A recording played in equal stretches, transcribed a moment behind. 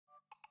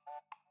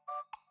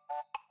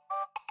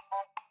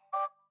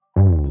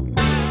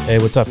Hey,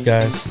 what's up,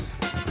 guys?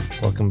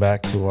 Welcome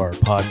back to our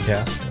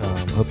podcast.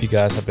 Hope you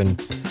guys have been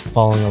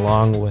following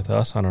along with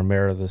us on our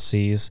Merit of the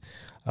Seas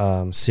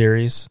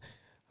series.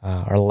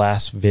 Our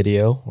last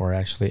video, or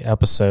actually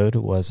episode,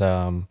 was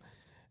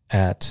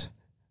at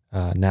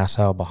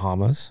Nassau,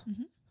 Bahamas.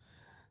 Mm-hmm.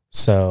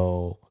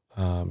 So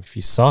if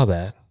you saw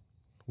that,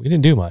 we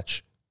didn't do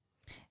much.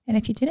 And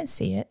if you didn't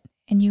see it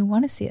and you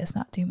want to see us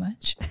not do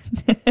much,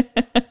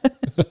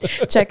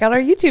 check out our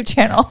YouTube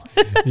channel.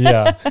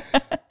 Yeah,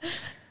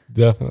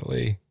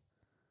 definitely.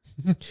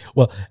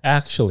 Well,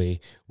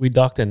 actually, we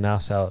docked in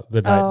Nassau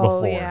the night before.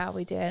 Oh, yeah,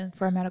 we did,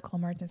 for a medical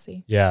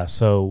emergency. Yeah,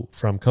 so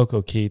from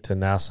Coco Key to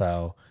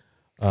Nassau.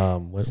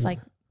 It's like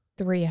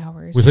 3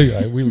 hours.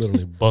 We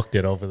literally booked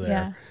it over there.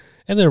 Yeah.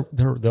 And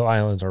the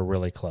islands are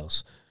really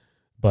close.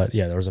 But,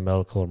 yeah, there was a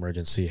medical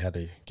emergency, had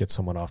to get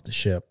someone off the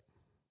ship.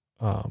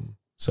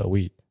 So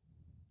we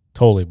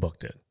totally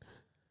booked it.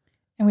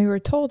 And we were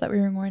told that we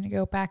were going to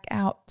go back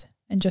out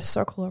and just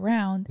circle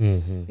around,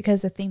 mm-hmm.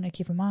 because the thing to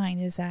keep in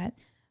mind is that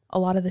a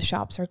lot of the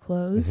shops are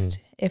closed,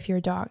 mm-hmm. if you're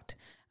docked,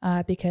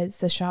 because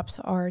the shops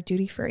are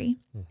duty-free.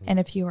 Mm-hmm. And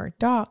if you are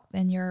docked,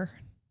 then you're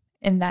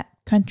in that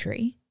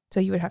country,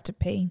 so you would have to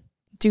pay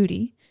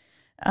duty.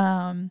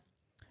 A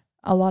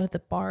lot of the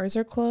bars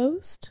are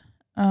closed.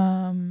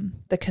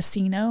 The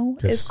casino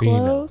is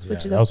closed,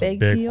 which is a big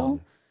deal.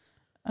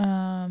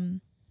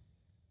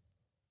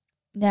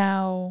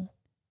 Now,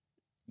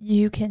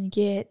 you can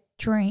get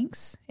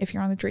drinks if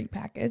you're on the drink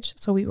package.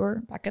 So we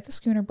were back at the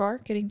schooner bar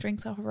getting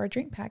drinks off of our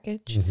drink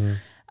package.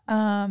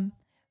 Mm-hmm.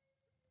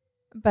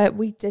 But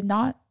we did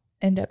not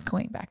end up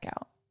going back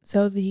out.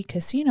 So the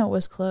casino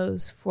was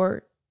closed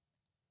for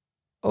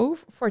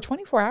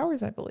 24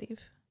 hours, I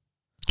believe.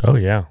 Oh,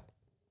 yeah.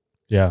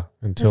 Yeah.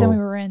 Until then we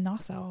were in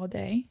Nassau all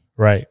day.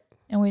 Right.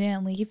 And we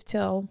didn't leave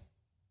till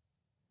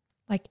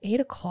like 8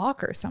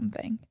 o'clock or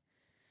something.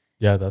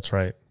 Yeah, that's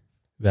right.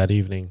 That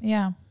evening.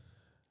 Yeah.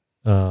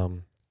 I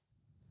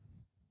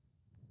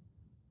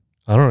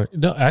don't know.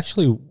 No,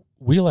 actually,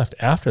 we left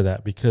after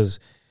that because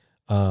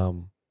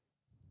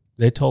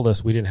they told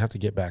us we didn't have to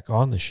get back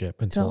on the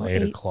ship until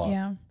 8 o'clock.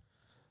 Yeah.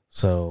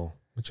 So,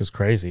 which is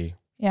crazy.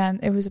 Yeah,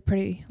 and it was a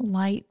pretty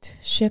light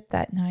ship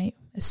that night,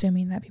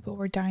 assuming that people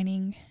were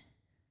dining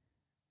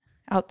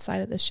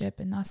outside of the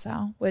ship in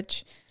Nassau,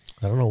 which...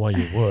 I don't know why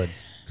you would.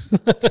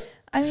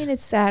 I mean,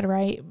 it's sad,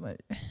 right?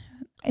 But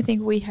I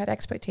think we had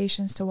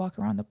expectations to walk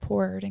around the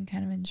port and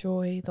kind of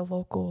enjoy the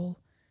local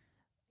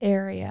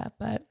area,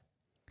 but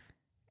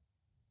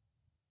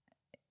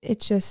it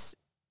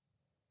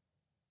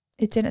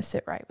didn't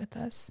sit right with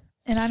us.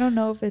 And I don't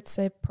know if it's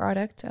a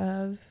product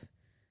of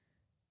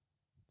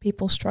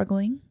people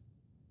struggling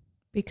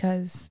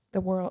because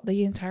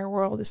the entire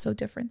world is so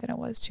different than it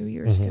was 2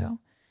 years mm-hmm. ago,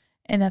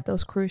 and that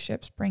those cruise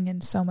ships bring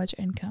in so much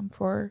income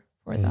for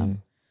mm-hmm.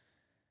 them.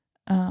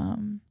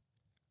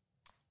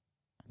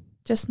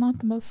 Just not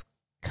the most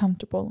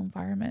comfortable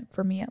environment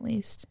for me, at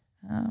least.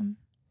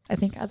 I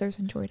think others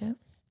enjoyed it.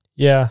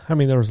 Yeah, I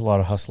mean, there was a lot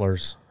of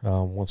hustlers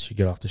once you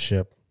get off the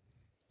ship.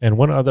 And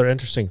one other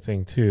interesting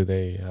thing too,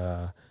 they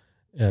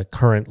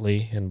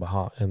currently in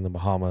the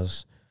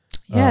Bahamas,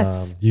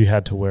 yes, you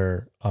had to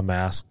wear a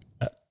mask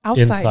outside.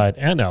 Inside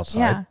and outside.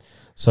 Yeah.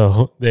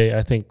 So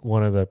I think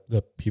one of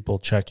the people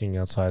checking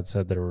outside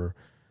said there were,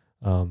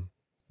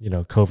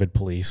 COVID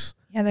police.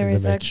 Yeah, there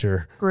was a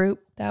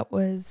group that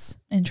was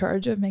in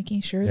charge of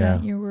making sure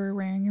that you were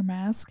wearing your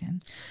mask.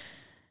 And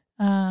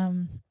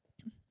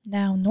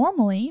now,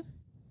 normally,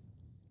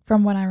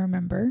 from what I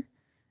remember,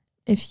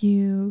 if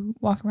you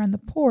walk around the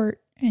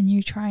port and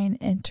you try and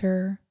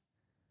enter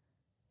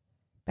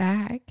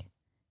back,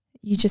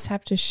 you just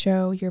have to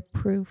show your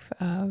proof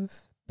of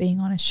being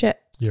on a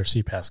ship. Your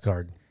SeaPass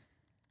card.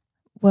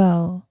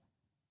 Well,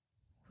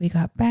 we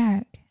got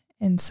back,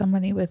 and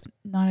somebody with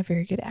not a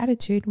very good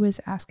attitude was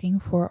asking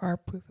for our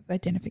proof of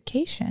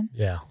identification.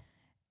 Yeah.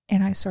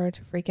 And I started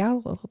to freak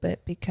out a little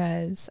bit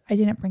because I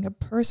didn't bring a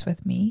purse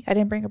with me. I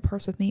didn't bring a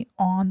purse with me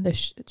on the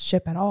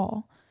ship at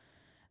all.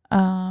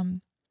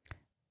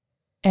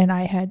 And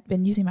I had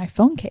been using my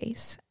phone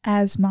case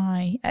as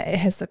it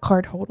has the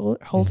card holder.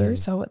 Mm-hmm.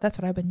 So that's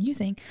what I've been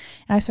using.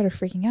 And I started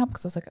freaking out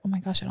because I was like, oh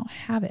my gosh, I don't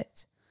have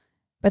it.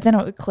 But then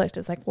it clicked. It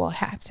was like, well, I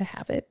have to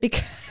have it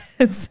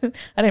because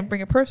I didn't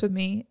bring a purse with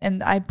me,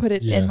 and I put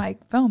it in my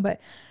phone.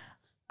 But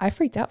I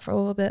freaked out for a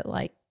little bit.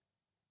 Like,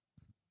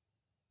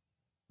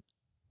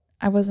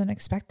 I wasn't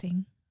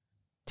expecting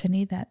to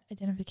need that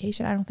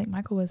identification. I don't think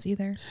Michael was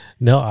either.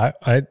 No,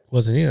 I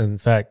wasn't either. In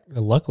fact,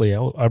 luckily,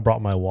 I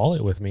brought my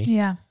wallet with me.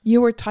 Yeah.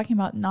 You were talking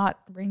about not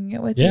bringing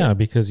it with you. Yeah,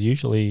 because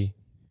usually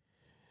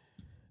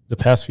the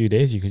past few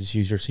days you could just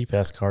use your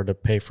SeaPass card to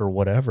pay for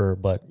whatever.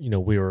 But,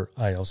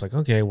 I was like,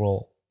 okay,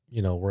 well,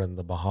 we're in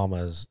the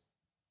Bahamas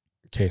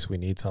in case we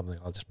need something.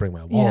 I'll just bring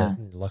my wallet. Yeah.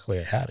 And luckily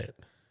I had it.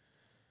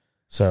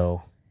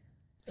 So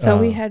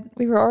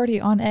we were already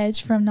on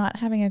edge from not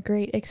having a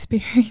great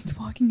experience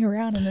walking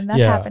around, and then that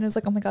happened. It was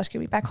like, oh my gosh, get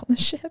me back on the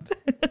ship.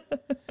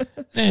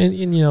 and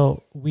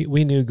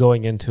we knew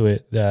going into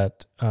it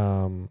that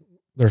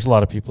there's a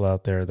lot of people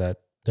out there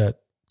that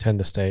tend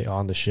to stay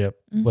on the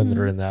ship when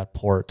they're in that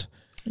port.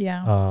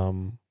 Yeah.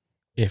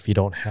 If you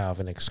don't have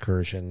an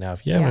excursion. Now,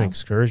 if you have an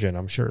excursion,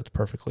 I'm sure it's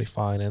perfectly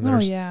fine. And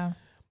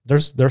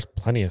there's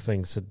plenty of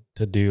things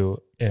to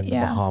do in the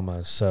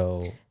Bahamas.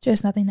 So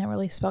just nothing that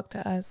really spoke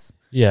to us.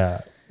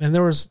 Yeah. And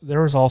there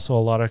was also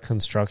a lot of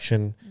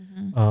construction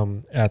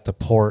at the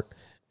port.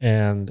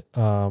 And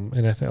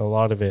I think a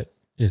lot of it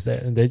is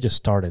that, and they just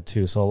started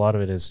too. So a lot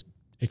of it is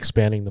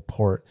expanding the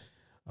port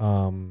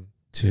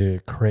to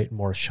create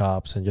more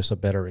shops and just a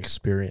better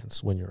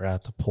experience when you're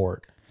at the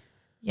port.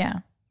 Yeah.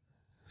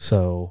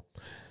 So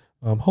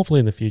hopefully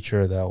in the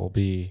future that will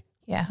be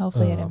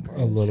hopefully it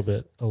improves. a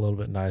little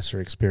bit nicer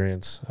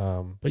experience.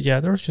 But yeah,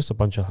 there was just a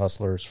bunch of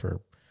hustlers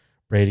for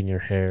braiding your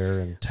hair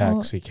and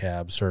taxi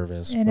cab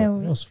service. But it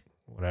was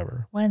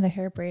whatever. One of the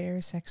hair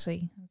braiders,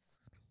 actually, it's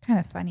kind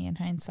of funny in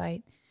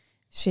hindsight.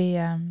 She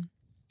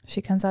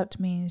comes up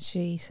to me and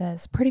she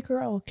says, "Pretty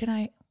girl, can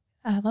I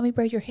let me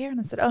braid your hair?" And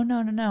I said, "Oh, no,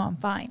 I'm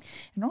fine."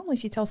 And normally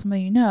if you tell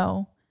somebody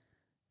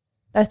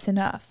that's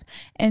enough.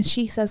 And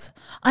she says,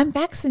 "I'm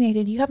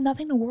vaccinated. You have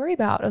nothing to worry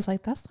about." I was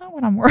like, "That's not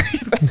what I'm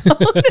worried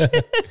about."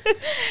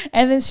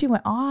 And then she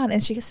went on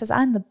and she says,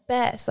 "I'm the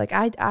best. Like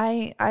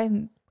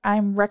I'm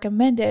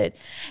recommended."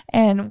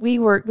 And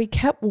we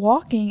kept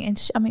walking,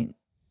 and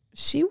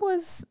she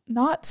was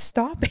not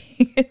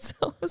stopping. And so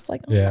I was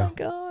like, "Oh my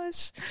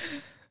gosh."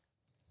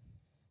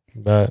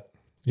 But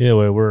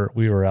anyway,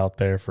 we were out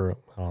there for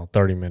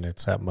 30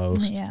 minutes at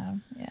most. Yeah.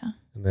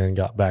 And then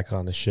got back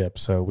on the ship.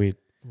 So we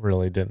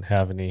really didn't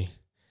have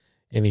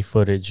any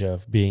footage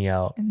of being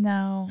out on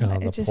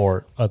the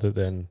port other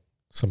than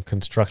some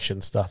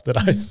construction stuff that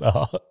I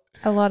saw.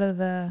 A lot of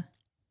the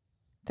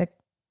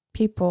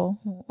people,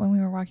 when we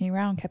were walking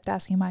around, kept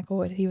asking Michael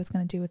what he was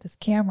going to do with his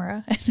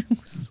camera. And it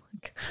was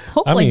like,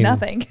 hopefully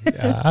nothing.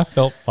 Yeah, I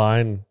felt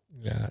fine.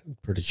 Yeah, I'm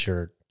pretty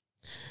sure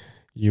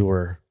you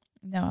were.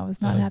 No, I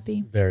was not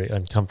happy. Very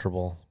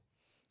uncomfortable.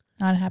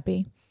 Not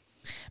happy.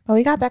 But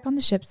we got back on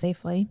the ship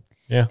safely.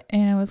 Yeah.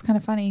 And it was kind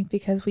of funny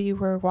because we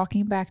were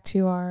walking back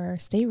to our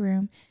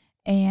stateroom,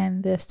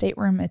 and the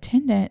stateroom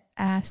attendant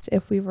asked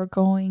if we were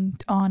going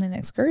on an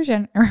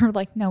excursion. And we were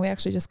like, "No, we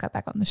actually just got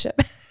back on the ship."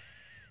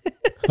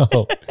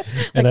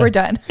 We're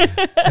done.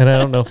 And I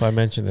don't know if I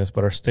mentioned this,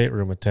 but our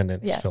stateroom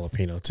attendant is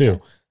Filipino too.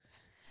 Yes.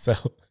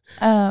 So,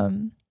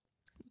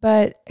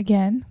 but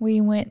again,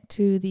 we went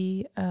to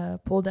the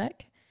pool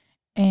deck,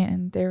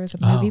 and there was a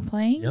movie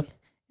playing,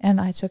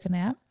 and I took a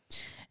nap.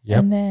 Yep,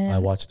 and then I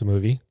watched the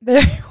movie.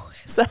 There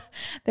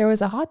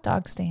was a hot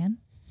dog stand,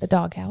 the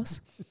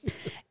doghouse,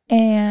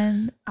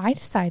 and I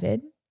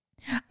decided,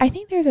 I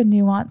think there's a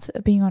nuance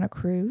of being on a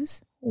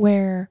cruise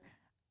where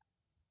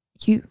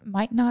you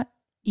might not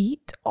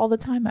eat all the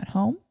time at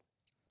home,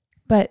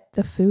 but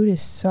the food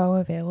is so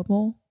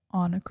available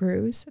on a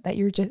cruise that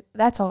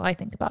that's all I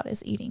think about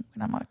is eating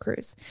when I'm on a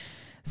cruise.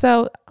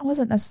 So I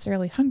wasn't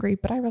necessarily hungry,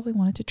 but I really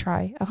wanted to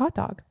try a hot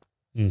dog.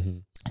 Mm-hmm.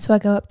 So I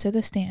go up to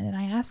the stand and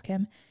I ask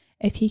him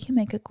if he can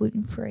make a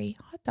gluten-free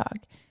hot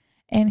dog.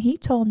 And he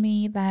told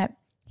me that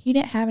he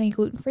didn't have any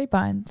gluten-free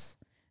buns,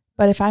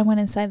 but if I went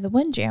inside the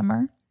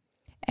Windjammer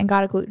and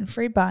got a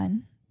gluten-free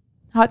bun,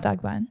 hot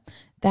dog bun,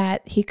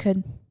 that he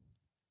could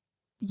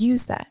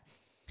use that.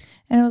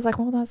 And I was like,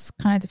 well, that's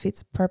kind of defeats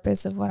the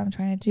purpose of what I'm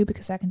trying to do,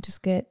 because I can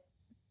just get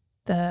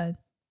the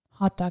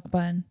hot dog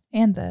bun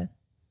and the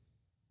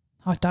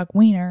hot dog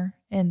wiener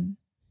in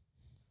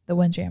the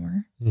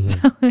Windjammer.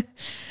 Mm-hmm.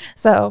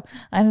 So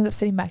I ended up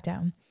sitting back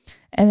down.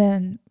 And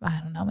then, I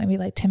don't know, maybe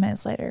like 10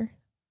 minutes later,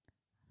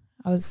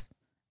 I was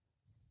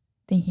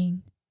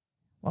thinking,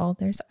 well,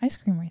 there's ice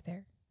cream right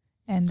there.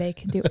 And they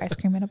can do ice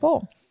cream in a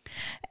bowl.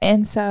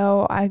 And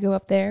so I go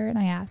up there and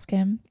I ask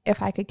him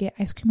if I could get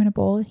ice cream in a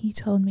bowl. And he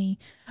told me,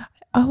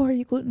 "Oh, are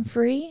you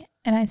gluten-free?"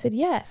 And I said,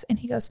 "Yes." And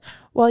he goes,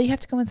 "Well, you have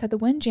to go inside the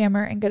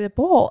Windjammer and get a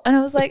bowl." And I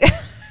was like,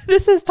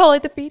 this is totally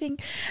defeating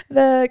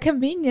the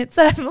convenience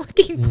that I'm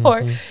looking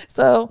for.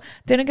 So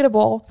didn't get a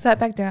bowl, sat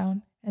back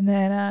down. And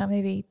then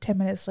maybe 10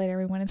 minutes later,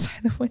 we went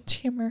inside the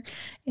Windjammer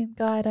and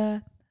got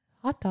a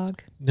hot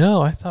dog.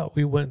 No, I thought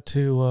we went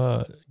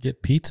to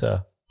get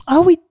pizza.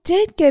 Oh, we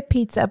did get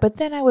pizza, but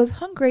then I was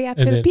hungry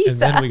after the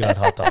pizza. And then we got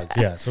hot dogs.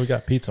 Yeah, so we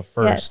got pizza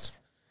first.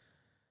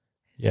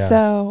 Yes. Yeah.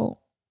 So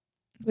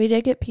we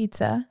did get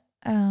pizza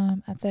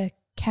at the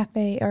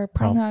cafe or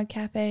Promenade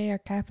Cafe or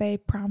Cafe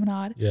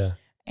Promenade. Yeah.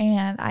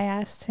 And I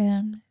asked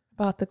him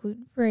about the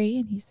gluten-free,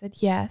 and he said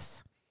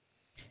yes.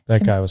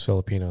 That guy was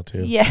Filipino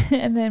too. Yeah.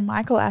 And then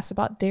Michael asked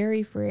about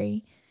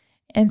dairy-free.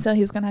 And so he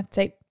was going to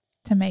have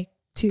to make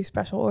 2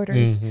 special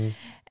orders. Mm-hmm.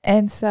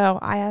 And so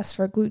I asked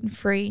for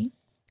gluten-free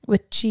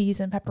with cheese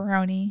and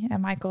pepperoni,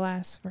 and Michael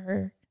asked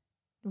for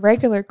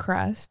regular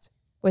crust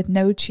with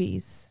no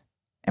cheese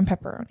and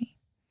pepperoni.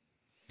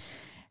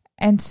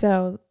 And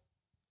so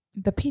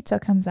the pizza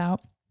comes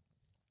out,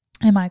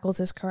 and Michael's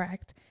is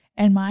correct,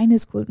 and mine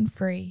is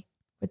gluten-free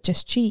with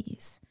just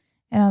cheese.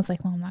 And I was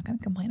like, well, I'm not going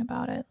to complain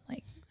about it.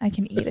 Like, I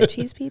can eat a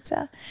cheese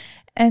pizza.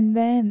 And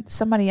then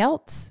somebody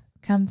else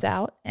comes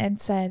out and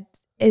said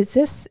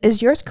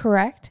is yours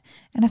correct?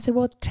 And I said,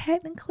 well,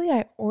 technically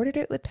I ordered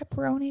it with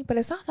pepperoni, but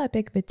it's not that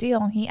big of a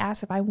deal. And he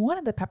asked if I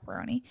wanted the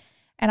pepperoni.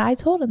 And I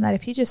told him that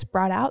if he just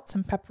brought out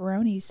some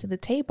pepperonis to the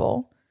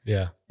table,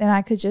 then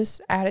I could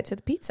just add it to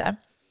the pizza.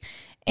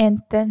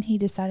 And then he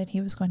decided he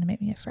was going to make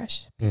me a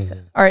fresh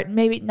pizza, or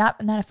maybe not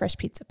a fresh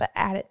pizza, but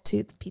add it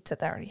to the pizza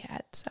that I already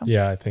had. So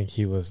yeah, I think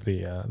he was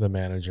the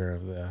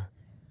manager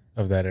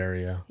of that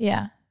area.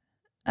 Yeah,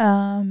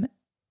 and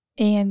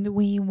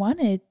we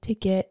wanted to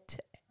get,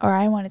 or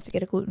I wanted to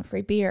get a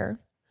gluten-free beer.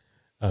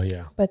 Oh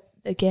yeah, but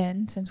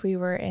again, since we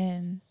were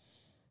in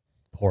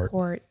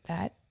Port,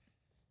 that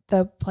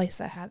the place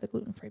that had the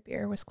gluten-free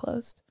beer was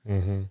closed.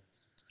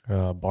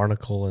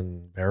 Barnacle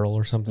and Barrel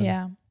or something.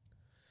 Yeah.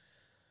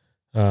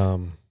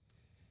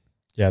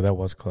 Yeah, that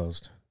was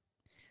closed.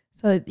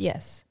 So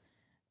yes,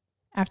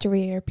 after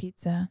we ate our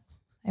pizza,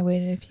 I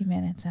waited a few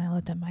minutes and I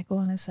looked at Michael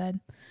and I said,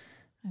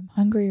 "I'm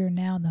hungrier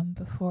now than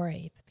before I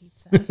ate the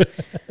pizza."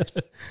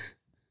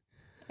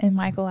 And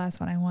Michael asked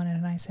what I wanted,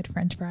 and I said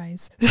French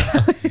fries.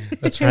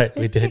 That's right.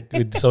 We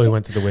did. So we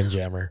went to the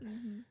Windjammer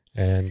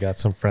and got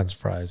some French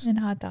fries and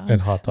hot dogs.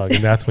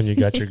 And that's when you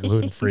got your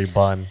gluten-free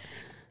bun.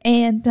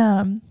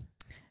 And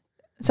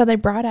so they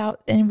brought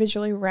out an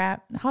individually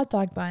wrapped hot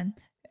dog bun,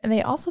 and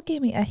they also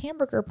gave me a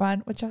hamburger bun,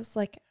 which I was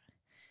like,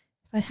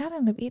 if I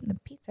hadn't have eaten the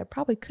pizza, I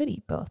probably could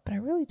eat both, but I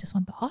really just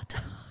want the hot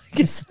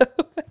dog. So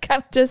I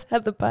kind of just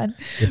had the bun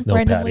with no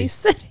randomly patty.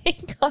 Sitting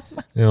on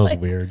my It was plate.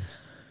 weird.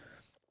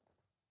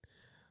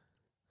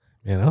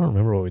 Man, I don't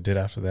remember what we did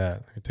after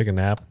that. We took a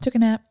nap. Took a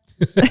nap.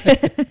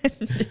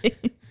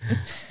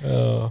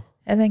 Oh.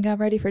 And then got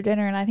ready for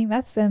dinner. And I think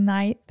that's the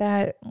night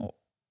that,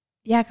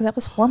 because that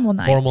was formal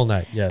night. Formal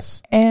night,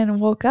 yes. And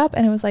woke up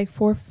and it was like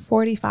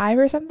 4:45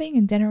 or something.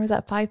 And dinner was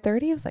at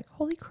 5:30. I was like,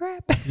 holy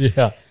crap.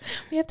 Yeah.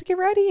 We have to get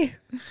ready.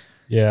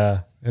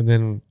 Yeah. And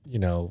then,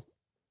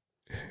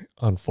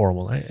 on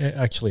formal,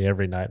 actually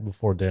every night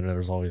before dinner,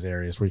 there's always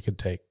areas where you could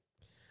take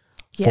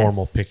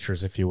formal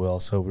pictures, if you will.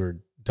 So we were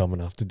dumb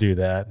enough to do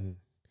that, and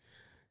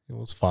it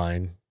was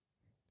fine.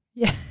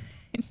 Yeah.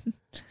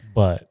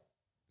 But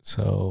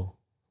so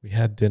we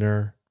had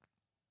dinner.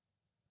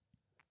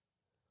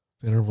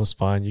 Dinner was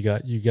fine. You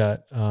got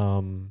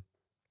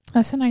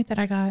that's the night that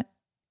I got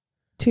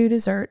 2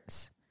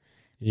 desserts.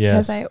 Yes.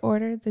 Because I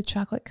ordered the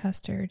chocolate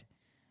custard.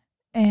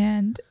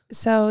 And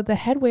so the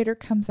head waiter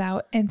comes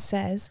out and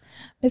says,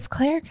 "Miss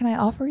Claire, can I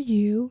offer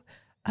you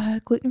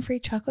a gluten-free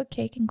chocolate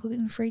cake and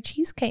gluten-free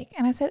cheesecake?"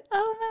 And I said,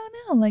 "Oh,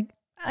 no. Like,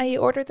 I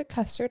ordered the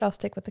custard. I'll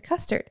stick with the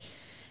custard."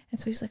 And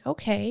so he's like,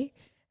 "Okay."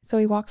 So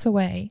he walks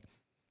away.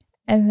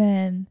 And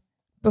then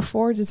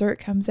before dessert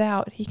comes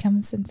out, he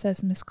comes and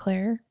says, "Miss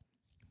Claire,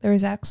 there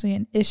is actually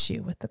an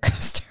issue with the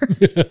custard."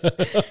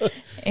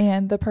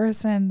 And the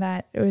person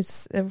that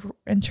was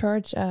in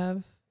charge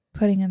of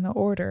putting in the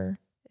order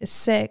is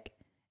sick,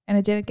 and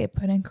it didn't get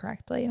put in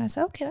correctly. And I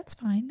said, "Okay, that's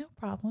fine. No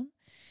problem."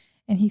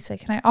 And he said,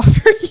 "Can I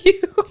offer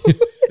you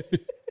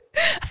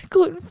a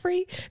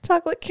gluten-free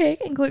chocolate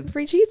cake and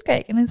gluten-free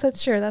cheesecake?" And I said,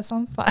 "Sure, that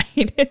sounds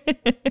fine."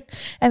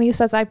 And he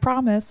says, "I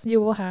promise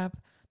you will have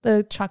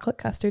the chocolate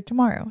custard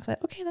tomorrow." I said,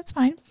 "Okay, that's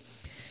fine."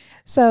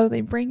 So they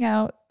bring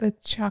out the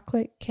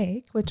chocolate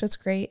cake, which was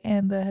great,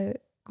 and the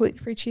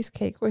gluten-free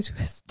cheesecake, which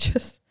was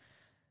just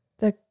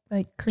the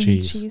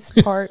cream cheese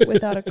part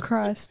without a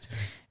crust.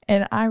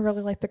 And I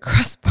really like the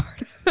crust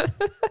part of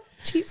the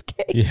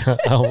cheesecake. Yeah,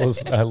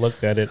 I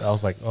looked at it. I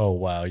was like, "Oh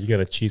wow, you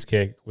got a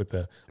cheesecake with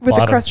the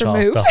crust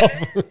removed."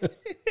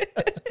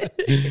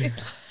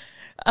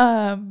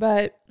 Off.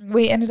 But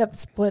we ended up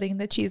splitting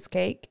the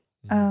cheesecake,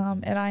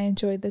 and I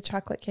enjoyed the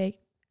chocolate cake.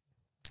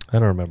 I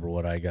don't remember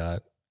what I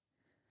got.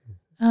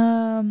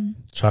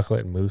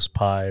 Chocolate mousse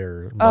pie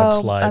or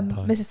mudslide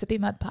pie. Mississippi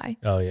mud pie.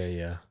 Oh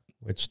yeah.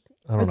 Which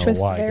I don't know was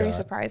why very I got.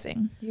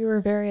 surprising. You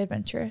were very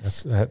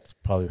adventurous. That's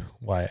probably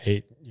why I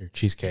ate your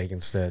cheesecake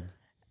instead.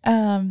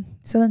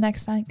 So the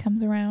next night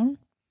comes around,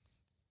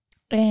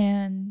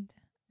 and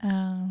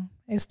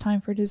it's time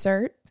for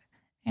dessert,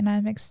 and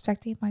I'm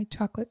expecting my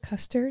chocolate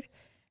custard,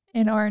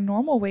 and our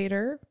normal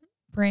waiter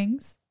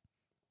brings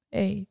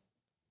a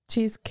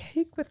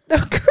cheesecake with no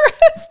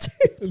crust.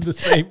 The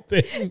same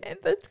thing. And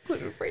that's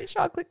gluten-free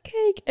chocolate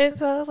cake. And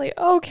so I was like,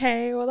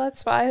 okay, well,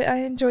 that's fine. I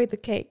enjoyed the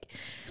cake.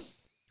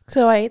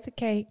 So I ate the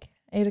cake.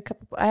 I ate a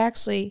couple.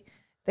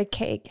 The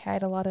cake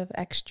had a lot of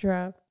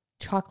extra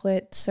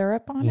chocolate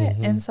syrup on it.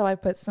 And so I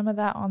put some of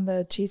that on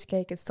the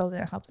cheesecake. It still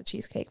didn't help the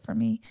cheesecake for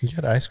me. You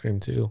got ice cream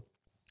too.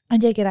 I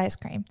did get ice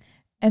cream.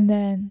 And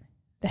then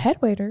the head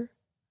waiter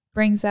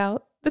brings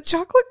out the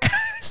chocolate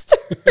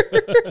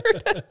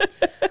custard.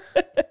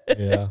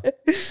 Yeah.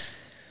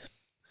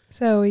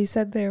 So he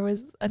said there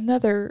was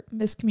another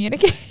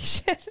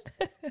miscommunication.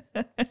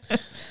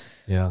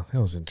 Yeah,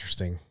 that was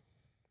interesting.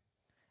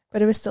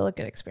 But it was still a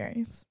good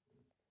experience.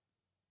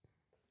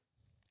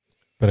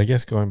 But I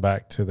guess going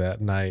back to that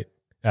night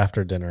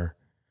after dinner,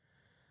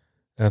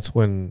 that's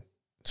when,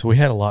 so we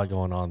had a lot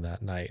going on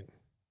that night.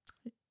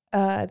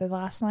 The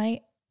last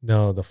night?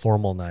 No, the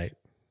formal night.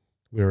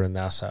 We were in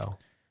Nassau.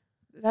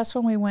 That's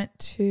when we went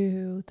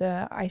to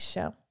the ice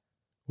show.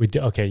 We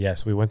did. Okay,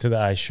 yes, we went to the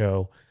ice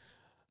show.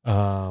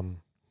 I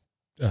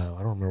don't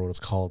remember what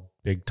it's called.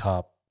 Big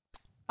Top.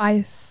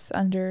 Ice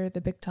under the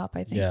big top,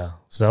 I think. Yeah,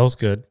 so that was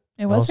good.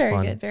 It was very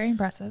fun. good, very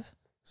impressive.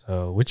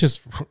 So, which is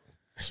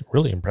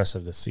really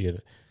impressive to see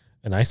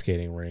an ice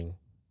skating ring.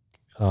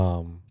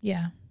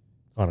 Yeah.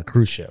 On a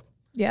cruise ship.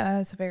 Yeah,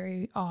 that's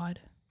very odd.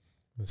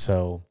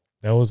 So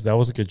that was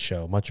a good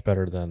show, much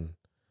better than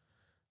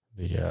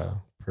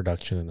the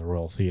production in the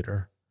Royal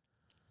Theater.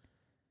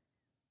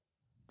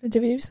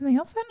 Did we do something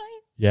else that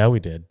night? Yeah, we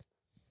did.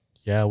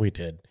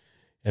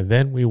 And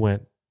then we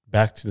went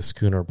back to the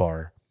Schooner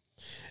Bar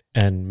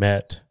and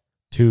met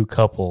two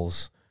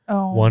couples.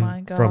 Oh, one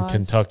my gosh. from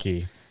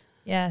Kentucky.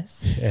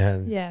 Yes.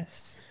 And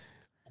yes.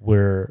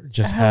 we're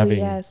just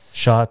having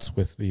shots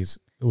with this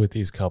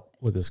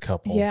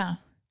couple. Yeah.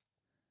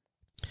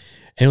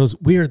 And it was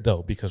weird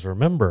though, because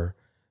remember,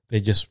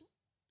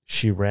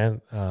 she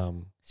ran.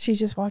 She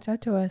just walked up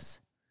to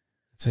us.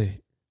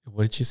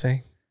 What did she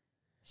say?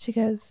 She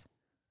goes,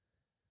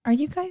 "Are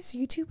you guys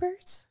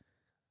YouTubers?"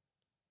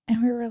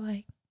 And we were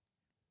like,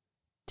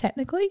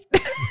 "Technically,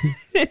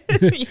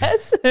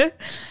 yes."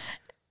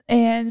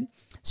 And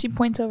she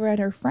points over at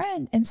her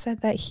friend and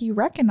said that he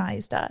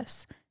recognized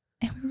us.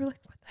 And we were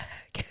like, "What the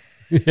heck?"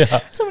 Yeah.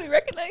 Somebody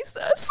recognized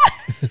us.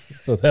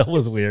 So that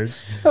was weird.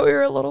 But we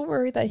were a little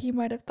worried that he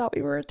might have thought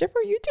we were a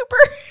different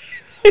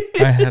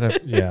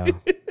YouTuber. Yeah.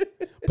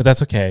 But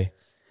that's okay.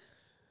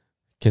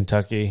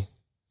 Kentucky,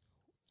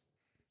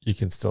 you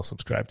can still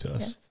subscribe to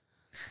us. Yes.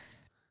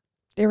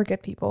 They were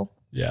good people.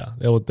 Yeah.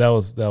 That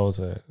was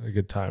a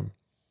good time.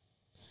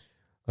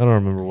 I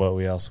don't remember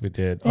what else we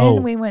did.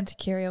 Then we went to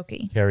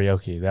karaoke.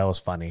 Karaoke. That was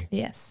funny.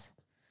 Yes.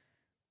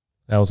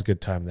 That was a good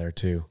time there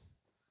too.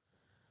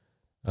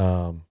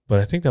 But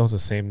I think that was the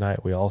same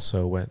night we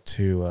also went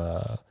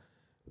to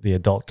the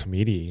adult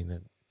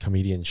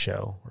comedian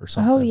show or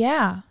something. Oh,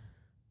 yeah.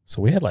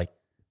 So we had like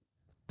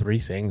 3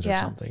 things or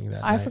something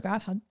that night. I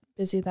forgot how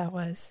busy that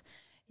was.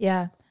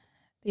 Yeah.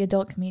 The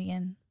adult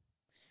comedian,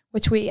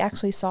 which we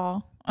actually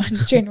saw on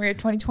January of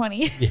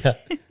 2020. Yeah.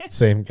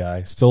 Same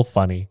guy. Still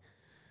funny.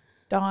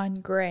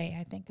 Don Gray,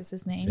 I think is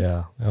his name.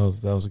 Yeah. That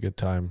was a good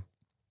time.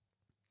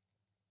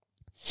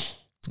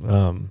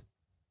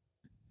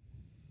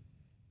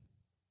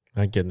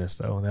 My goodness,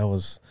 though, that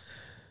was,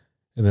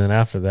 and then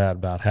after that,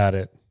 about had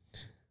it.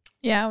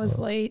 Yeah, it was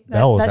late.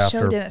 That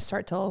show didn't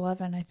start till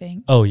 11, I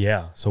think. Oh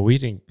yeah, so we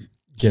didn't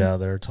get out of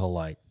there till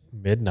like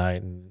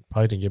midnight, and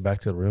probably didn't get back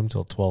to the room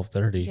till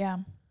 12:30. Yeah,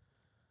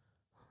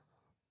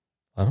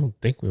 I don't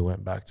think we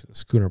went back to the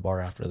Schooner Bar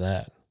after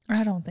that.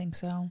 I don't think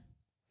so.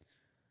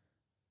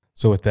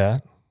 So with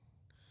that,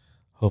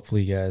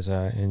 hopefully you guys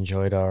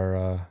enjoyed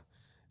our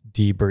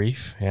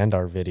debrief and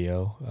our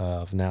video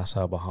of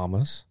Nassau,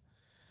 Bahamas.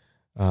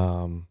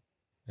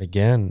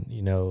 Again,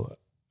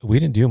 we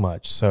didn't do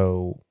much,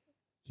 so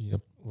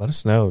let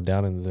us know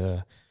down in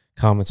the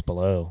comments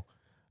below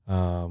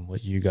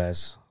what you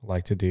guys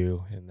like to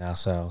do in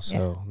Nassau.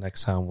 So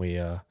next time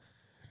we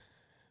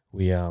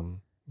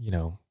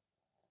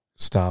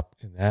stop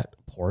in that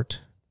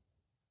port,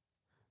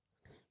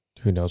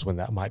 who knows when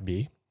that might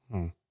be.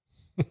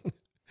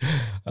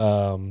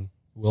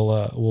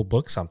 We'll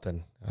book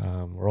something.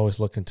 We're always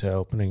looking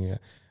to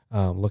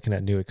looking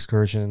at new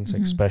excursions,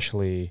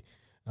 especially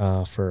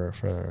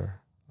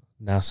for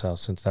Nassau,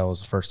 since that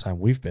was the first time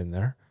we've been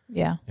there.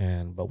 Yeah.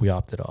 But we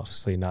opted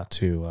obviously not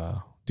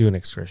to do an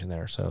excursion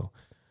there. So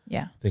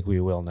yeah, I think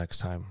we will next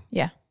time.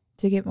 Yeah,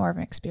 to get more of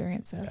an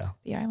experience of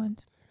the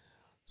island.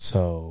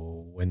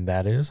 So when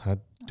that is, I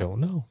don't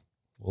know.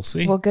 We'll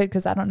see. Well, good,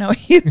 because I don't know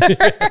either.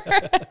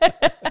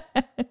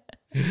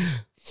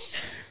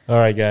 All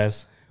right,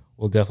 guys.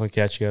 We'll definitely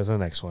catch you guys on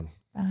the next one.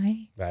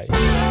 Bye.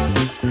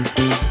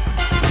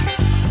 Bye.